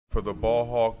For the Ball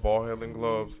Hawk ball handling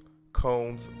gloves,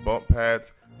 cones, bump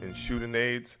pads, and shooting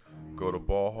aids, go to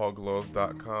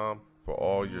ballhawkgloves.com for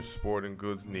all your sporting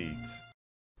goods needs.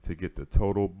 To get the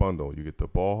total bundle, you get the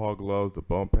Ball Hawk gloves, the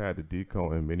bump pad, the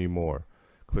decone, and many more.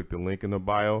 Click the link in the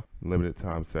bio, limited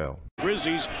time sale.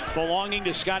 Grizzlies belonging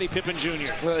to Scottie Pippen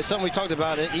Jr. Well, it's something we talked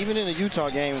about, even in the Utah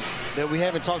game, that we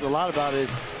haven't talked a lot about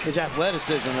is his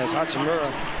athleticism as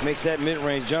Hachimura makes that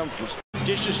mid-range jump.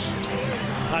 Dishes.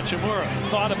 Hachimura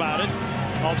thought about it.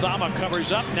 Aldama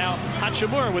covers up. Now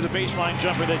Hachimura with a baseline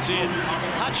jumper that's in.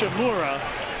 Hachimura,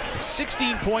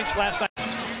 16 points last night.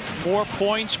 More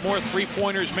points, more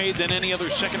three-pointers made than any other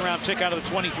second-round pick out of the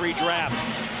 23 draft.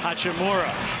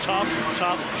 Hachimura,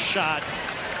 tough shot.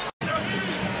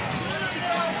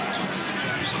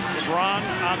 LeBron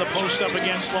on the post up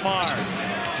against Lamar.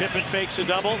 Pippen fakes a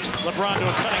double. LeBron to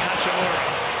a cutting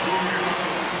Hachimura.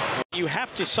 You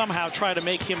have to somehow try to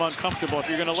make him uncomfortable. If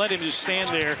you're going to let him just stand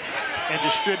there and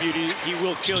distribute, he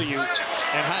will kill you.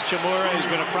 And Hachimura has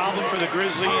been a problem for the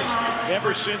Grizzlies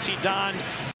ever since he donned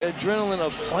adrenaline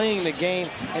of playing the game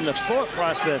and the thought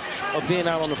process of being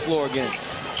out on the floor again.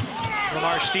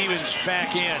 Lamar Stevens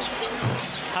back in.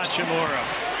 Hachimura.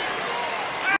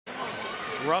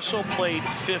 Russell played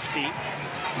 50.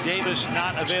 Davis,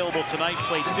 not available tonight,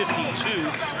 played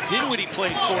 52. Dinwiddie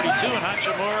played 42, and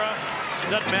Hachimura,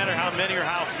 doesn't matter how many or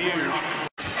how few.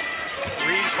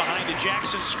 Reeves behind a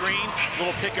Jackson screen,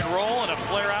 little pick and roll, and a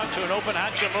flare out to an open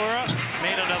Hachimura,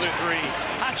 made another three.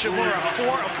 Hachimura, 4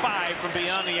 of 5 from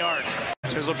beyond the arc.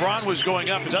 As LeBron was going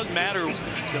up, it doesn't matter,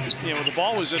 the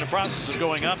ball was in the process of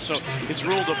going up, so it's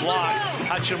ruled a block.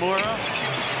 Hachimura,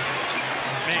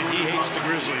 man, he hates the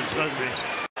Grizzlies, doesn't he?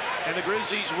 And the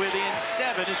Grizzlies within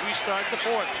 7 as we start the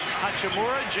fourth.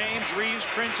 Hachimura, James, Reeves,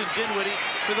 Prince, and Dinwiddie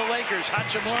for the Lakers.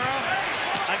 Hachimura,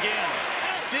 again,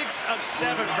 6 of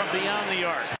 7 from beyond the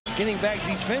arc. Getting back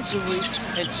defensively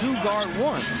and 2-guard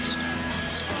 1.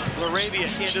 LaRavia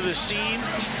into the seam.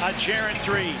 A Jaren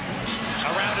 3.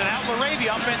 Around and out,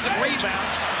 LaRavia, offensive rebound.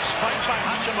 Spiked by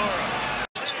Hachimura.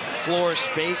 Floor,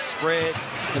 space, spread,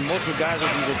 and multiple guys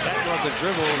with these attack runs of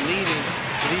dribble leading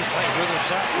to these tight rhythm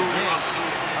shots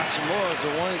again. Hachimura is the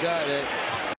one guy that...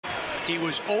 He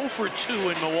was 0 for 2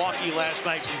 in Milwaukee last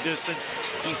night from distance.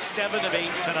 He's 7 of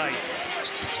 8 tonight.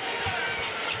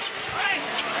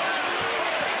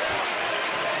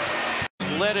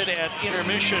 Led it at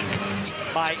intermission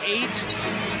by 8.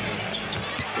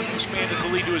 Expanded the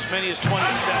lead to as many as 27.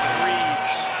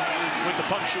 Reeves with the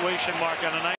punctuation mark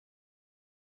on a night.